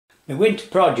My winter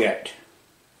project,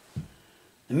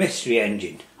 the mystery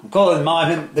engine. I'm calling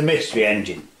mine the mystery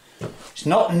engine. It's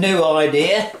not a new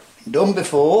idea, done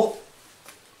before.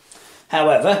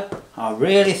 However, I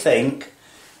really think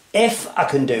if I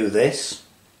can do this,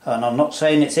 and I'm not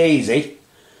saying it's easy,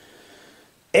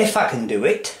 if I can do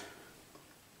it,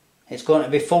 it's going to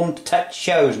be fun to take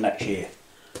shows next year.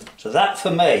 So that for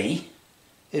me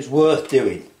is worth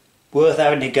doing, worth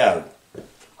having a go.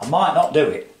 I might not do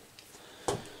it.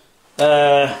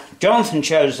 Jonathan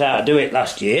showed us how to do it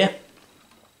last year,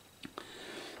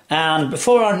 and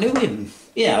before I knew him,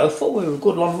 you know, I thought we were a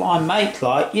good online mate,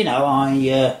 like, you know,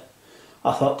 I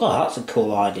thought, God, that's a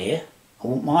cool idea, I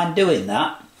wouldn't mind doing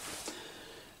that.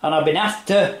 And I've been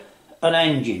after an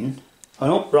engine, an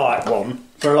upright one,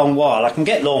 for a long while. I can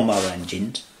get lawnmower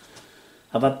engines,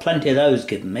 I've had plenty of those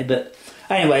given me, but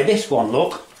anyway, this one,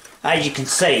 look, as you can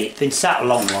see, it's been sat a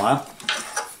long while.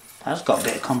 That's got a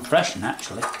bit of compression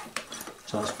actually,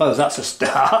 so I suppose that's a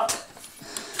start.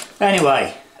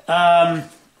 Anyway, the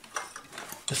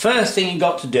first thing you've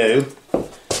got to do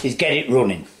is get it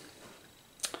running.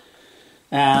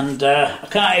 And I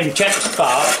can't even check the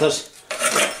spark because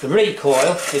the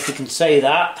recoil, if you can see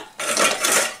that,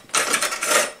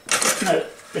 no,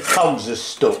 the cogs are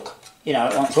stuck. You know,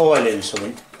 it wants oil in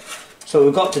something. So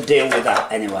we've got to deal with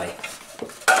that anyway.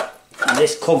 And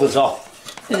this cover's off.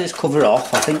 Is this cover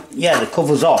off? I think, yeah, the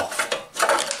cover's off.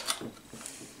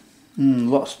 A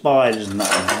lot of spiders and that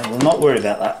in there. We'll not worry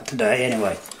about that today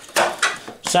anyway.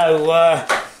 So,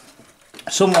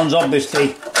 someone's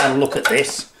obviously had a look at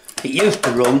this. It used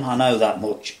to run, I know that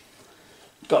much.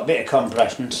 It's got a bit of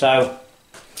compression, so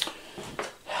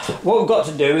what we've got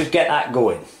to do is get that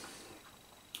going.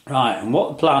 Right, and what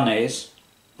the plan is,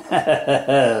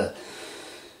 I've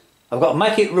got to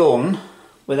make it run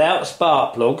without a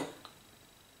spark plug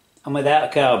and without a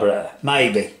carburetor,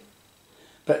 maybe,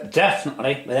 but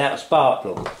definitely without a spark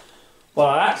plug. Well,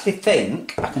 I actually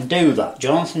think I can do that.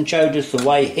 Jonathan showed us the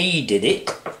way he did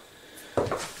it.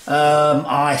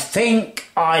 I think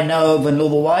I know of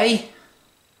another way,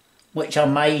 which I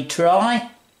may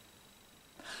try,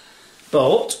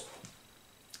 but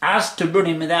as to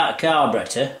running without a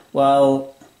carburetor,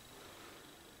 well,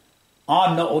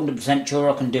 I'm not 100% sure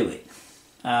I can do it,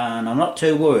 and I'm not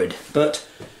too worried. But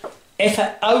if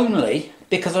I only,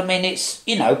 because I mean, it's,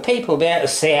 you know, people will be able to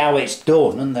see how it's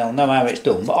done and they'll know how it's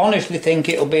done, but I honestly think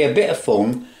it'll be a bit of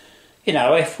fun, you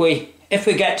know, if we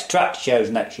get to tractor shows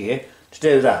next year, to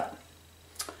do that.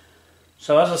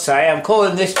 So as I say, I'm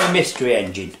calling this the mystery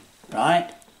engine,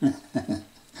 right?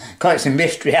 Because it's a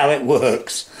mystery how it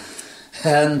works.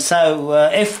 And so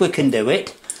if we can do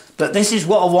it, but this is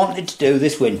what I wanted to do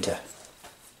this winter,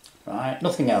 right,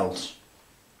 nothing else.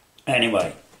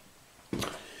 Anyway,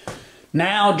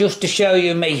 now just to show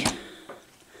you me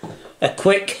a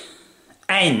quick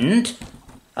end,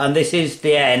 and this is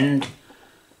the end,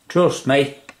 trust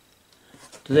me,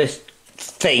 to this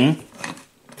thing.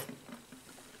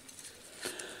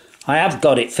 I have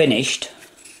got it finished,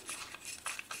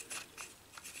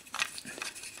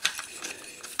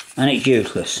 and it's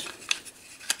useless,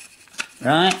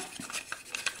 right?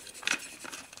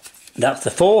 That's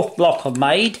the fourth block I've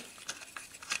made.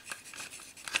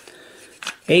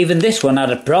 Even this one had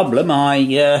a problem.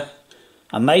 I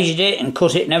measured it and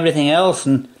cut it and everything else,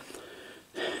 and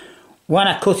when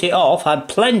I cut it off I had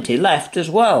plenty left as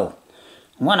well.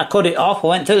 And when I cut it off I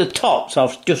went to the top, so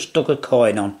I've just stuck a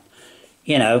coin on,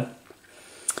 you know.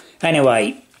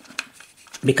 Anyway,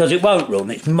 because it won't run,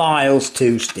 it's miles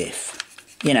too stiff,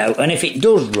 you know, and if it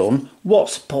does run,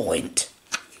 what's the point?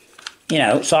 You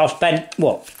know, so I've spent,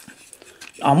 what,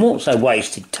 I won't say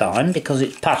wasted time because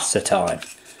it's past the time,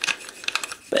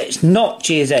 but it's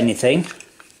notchy as anything.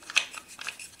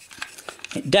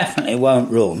 It definitely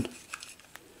won't run.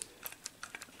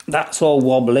 That's all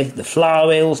wobbly. The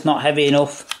flywheel's not heavy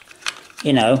enough.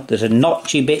 You know, there's a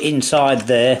notchy bit inside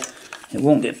there. It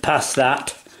won't get past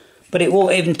that. But it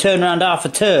won't even turn around half a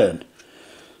turn.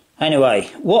 Anyway,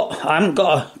 what, I haven't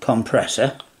got a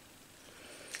compressor.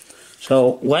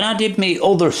 So when I did my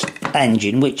other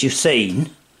engine, which you've seen,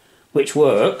 which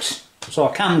works, so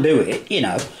I can do it, you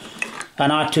know,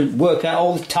 and I had to work out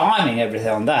all the timing, everything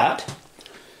on that.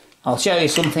 I'll show you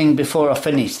something before I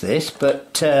finish this,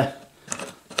 but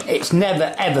it's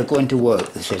never ever going to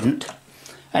work, this isn't.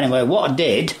 Anyway, what I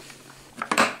did,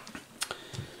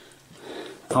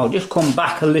 I'll just come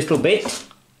back a little bit.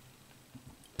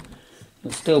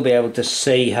 You'll still be able to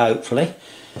see, hopefully.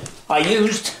 I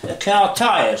used a car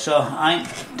tyre, so I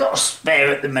ain't got a spare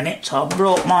at the minute, so I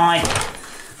brought my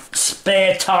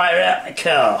spare tyre out of the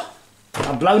car.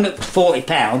 I've blown up to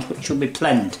 £40, which will be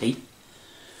plenty.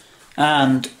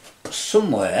 And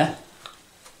somewhere,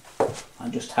 I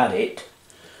just had it.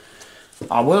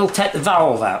 I will take the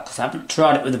valve out because I haven't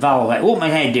tried it with the valve out. It won't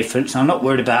make any difference. I'm not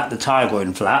worried about the tyre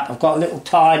going flat. I've got a little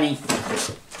tiny,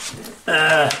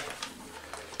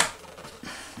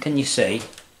 can you see,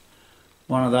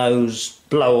 one of those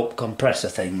blow up compressor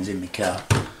things in my car,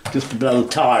 just to blow the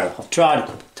tyre up. I've tried a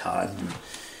couple of times,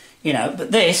 you know,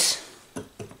 but this,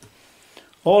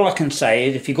 all I can say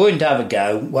is if you're going to have a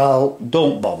go, well,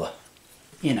 don't bother,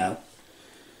 you know,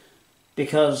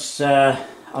 because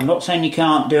I'm not saying you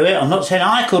can't do it. I'm not saying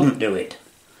I couldn't do it.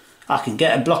 I can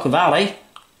get a block of alley.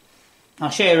 I'll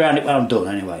show you around it when I'm done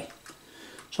anyway.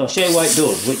 So I'll show you what it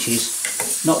does, which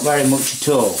is not very much at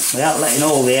all. Without letting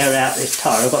all the air out this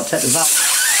tyre, I've got to take the valve,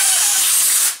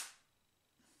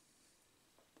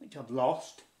 which I've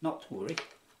lost, not to worry.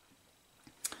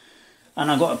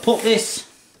 And I've got to put this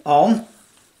on.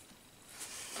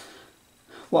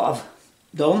 What I've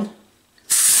done, like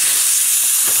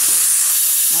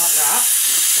that.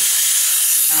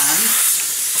 And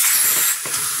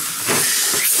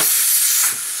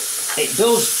it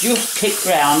does just kick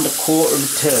round a quarter of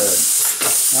a turn,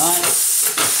 right?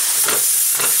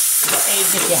 But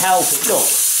even if you help it, look,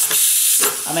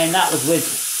 I mean that was with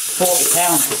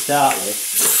 £40 to start with,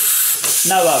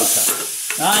 no motor,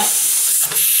 right?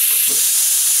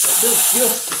 It does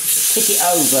just kick it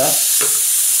over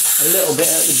a little bit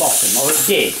at the bottom, or it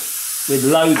did, with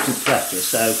loads of pressure.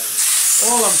 So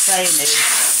all I'm saying is,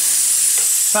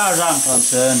 as far as I'm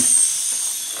concerned,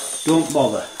 don't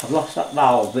bother. I've lost that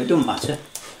valve, but it doesn't matter.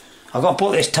 I've got to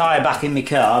put this tyre back in my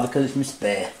car because it's my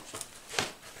spare.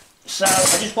 So I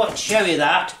just wanted to show you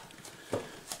that.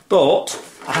 But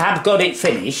I have got it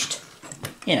finished.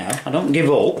 You know, I don't give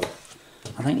up.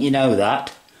 I think you know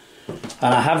that.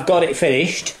 And I have got it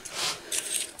finished.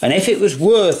 And if it was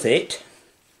worth it,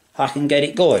 I can get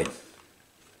it going.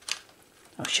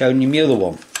 I've shown you my other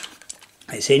one.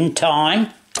 It's in time.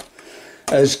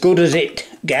 As good as it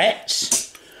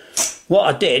gets.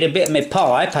 What I did, a bit of my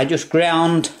pipe, I just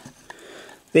ground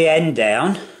the end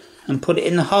down and put it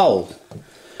in the hole.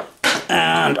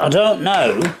 And I don't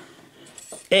know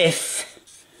if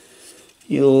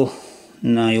you'll...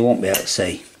 No, you won't be able to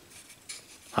see.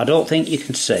 I don't think you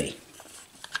can see.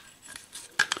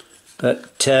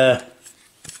 But,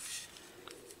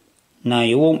 no,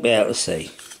 you won't be able to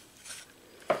see.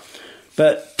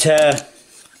 But,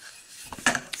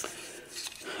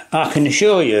 I can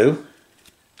assure you,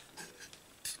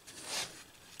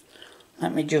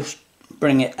 let me just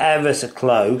bring it ever so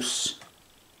close.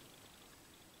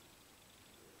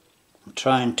 I'm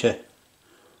trying to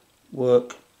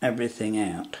work everything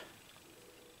out.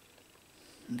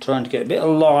 I'm trying to get a bit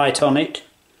of light on it.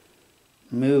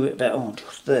 Move it back on,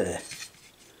 just there.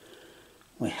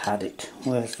 We had it.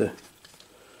 Where's the...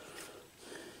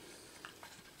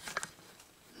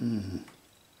 Can't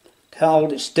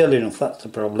hold it still enough, that's the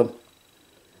problem.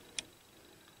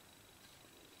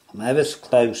 I'm ever so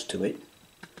close to it.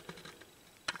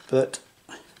 But...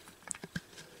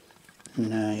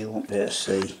 no, you won't be able to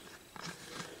see.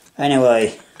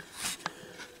 Anyway...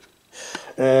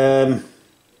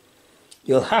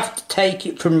 you'll have to take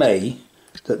it from me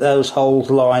that those holes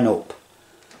line up.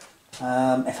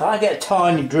 If I get a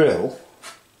tiny drill,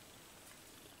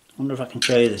 I wonder if I can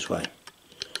show you this way.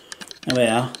 There we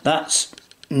are, that's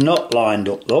not lined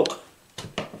up, look.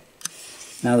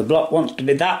 Now the block wants to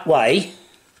be that way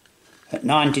at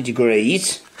 90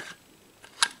 degrees.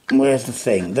 Where's the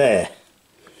thing? There.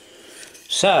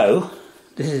 So,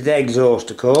 this is the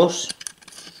exhaust, of course.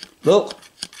 Look,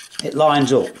 it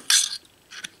lines up.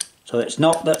 So it's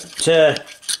not that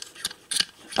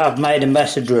I've made a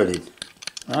mess of drilling,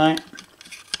 right?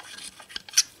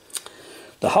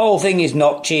 The whole thing is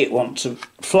notchy. It wants a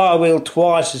flywheel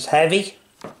twice as heavy.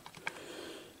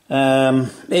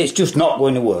 It's just not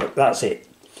going to work, that's it.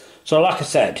 So like I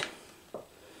said,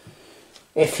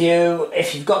 if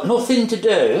you've got nothing to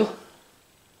do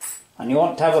and you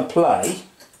want to have a play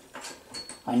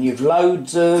and you've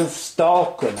loads of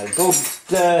stock and a good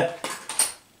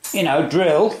you know,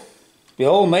 drill, by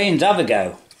all means have a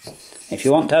go. If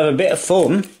you want to have a bit of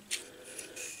fun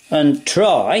and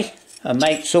try and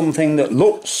make something that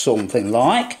looks something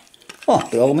like, well,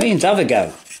 by all means have a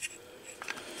go.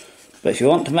 But if you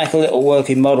want to make a little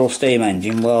working model steam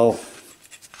engine, well,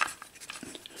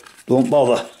 don't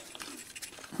bother,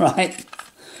 right?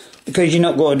 Because you're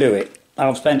not going to do it.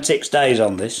 I've spent 6 days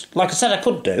on this. Like I said, I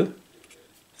could do.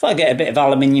 If I get a bit of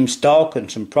aluminium stock and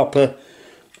some proper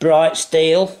bright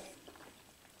steel.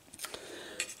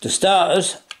 To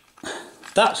starters,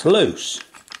 that's loose.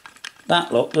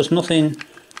 That, look, there's nothing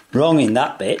wrong in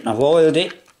that bit. I've oiled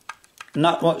it.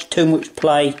 Not much, too much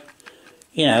play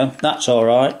you know, that's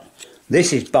alright.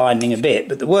 This is binding a bit,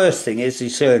 but the worst thing is the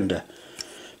cylinder.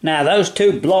 Now those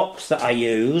two blocks that I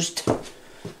used,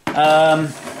 what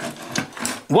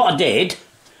I did,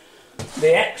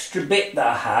 the extra bit that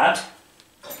I had,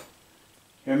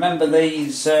 you remember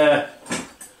these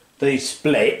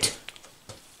split,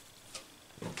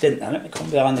 didn't they? Let me come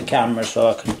behind the camera so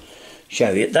I can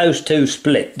show you. Those two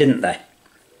split, didn't they?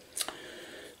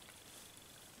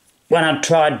 When I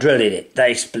tried drilling it,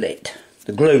 they split.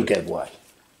 The glue gave way.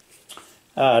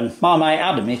 And my mate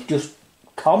Adam, he just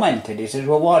commented, he says,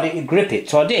 well, why didn't you grip it?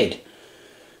 So I did.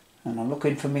 And I'm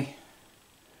looking for me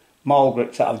mole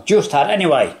grips that I've just had.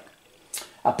 Anyway,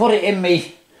 I put it in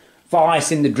me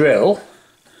vice in the drill,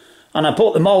 and I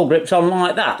put the mole grips on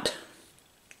like that.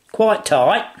 Quite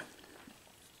tight.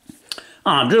 And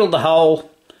I drilled the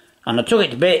hole, and I took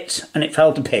it to bits, and it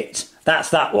fell to bits. That's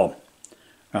that one.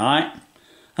 Right?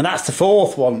 And that's the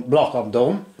fourth one block I've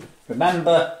done.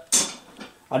 Remember,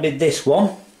 I did this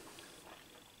one,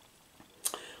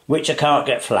 which I can't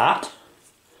get flat,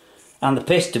 and the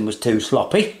piston was too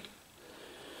sloppy.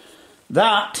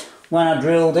 That, when I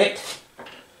drilled it,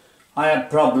 I had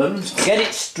problems. To get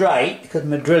it straight, because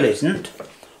my drill isn't,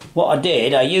 what I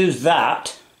did, I used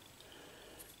that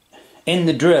in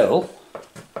the drill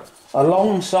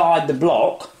alongside the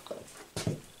block.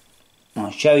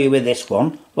 I'll show you with this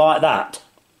one, like that,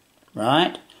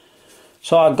 right?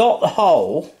 So I got the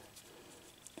hole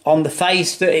on the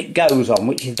face that it goes on,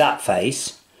 which is that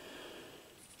face.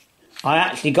 I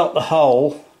actually got the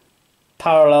hole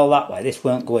parallel that way. This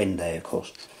won't go in there, of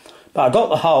course. But I got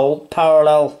the hole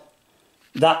parallel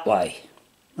that way,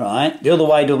 right? The other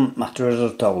way doesn't matter, as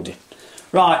I've told you.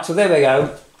 Right, so there we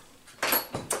go.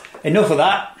 Enough of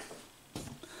that.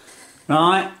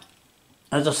 Right,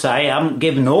 as I say, I haven't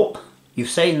given up. You've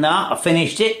seen that, I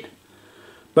finished it.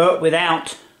 But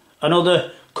without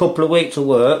another couple of weeks of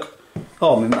work,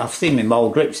 oh, I've seen my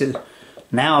mole grips.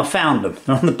 Now I've found them.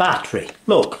 They're on the battery.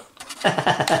 Look.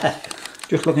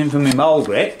 Just looking for my mole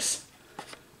grips.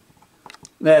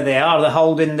 There they are. They're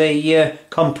holding the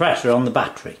compressor on the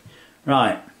battery.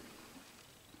 Right.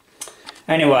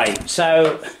 Anyway,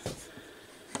 so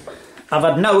I've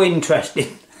had no interest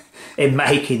in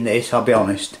making this, I'll be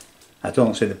honest. I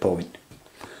don't see the point.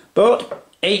 But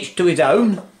each to his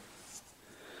own.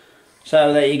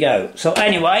 So there you go. So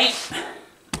anyway,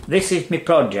 this is my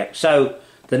project. So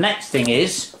the next thing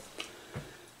is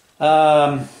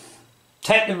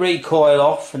take the recoil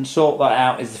off and sort that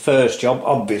out is the first job,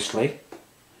 obviously,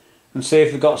 and see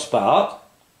if we've got a spark.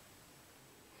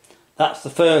 That's the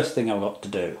first thing I've got to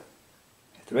do.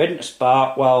 If there isn't a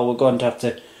spark, well, we're going to have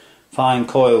to find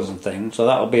coils and things, so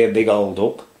that'll be a big hold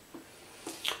up.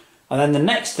 And then the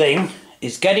next thing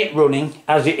is get it running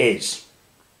as it is.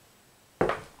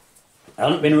 It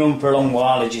hasn't been run for a long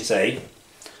while, as you see.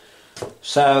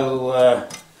 So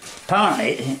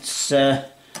apparently it's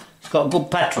got a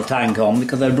good petrol tank on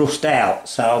because they rust out.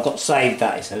 So I've got to save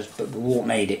that, he says, but we won't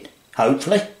need it.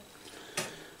 Hopefully.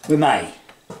 We may.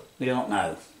 We don't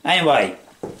know. Anyway,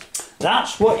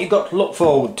 that's what you've got to look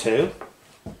forward to.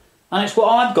 And it's what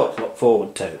I've got to look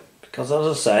forward to. Because as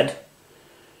I said,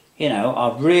 you know,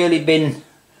 I've really been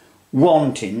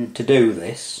wanting to do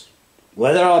this.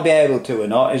 Whether I'll be able to or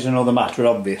not is another matter,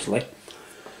 obviously.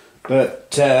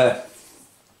 But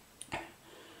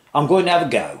I'm going to have a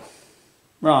go.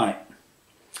 Right.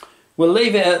 We'll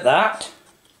leave it at that.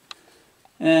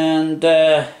 And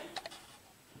there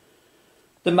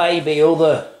may be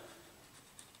other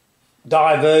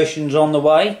diversions on the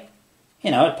way.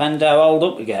 You know, it depends how old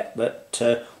up we get, but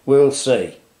we'll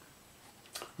see.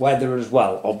 Weather as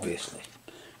well, obviously.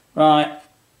 Right.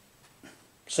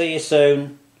 See you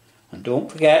soon. And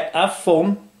don't forget, have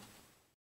fun.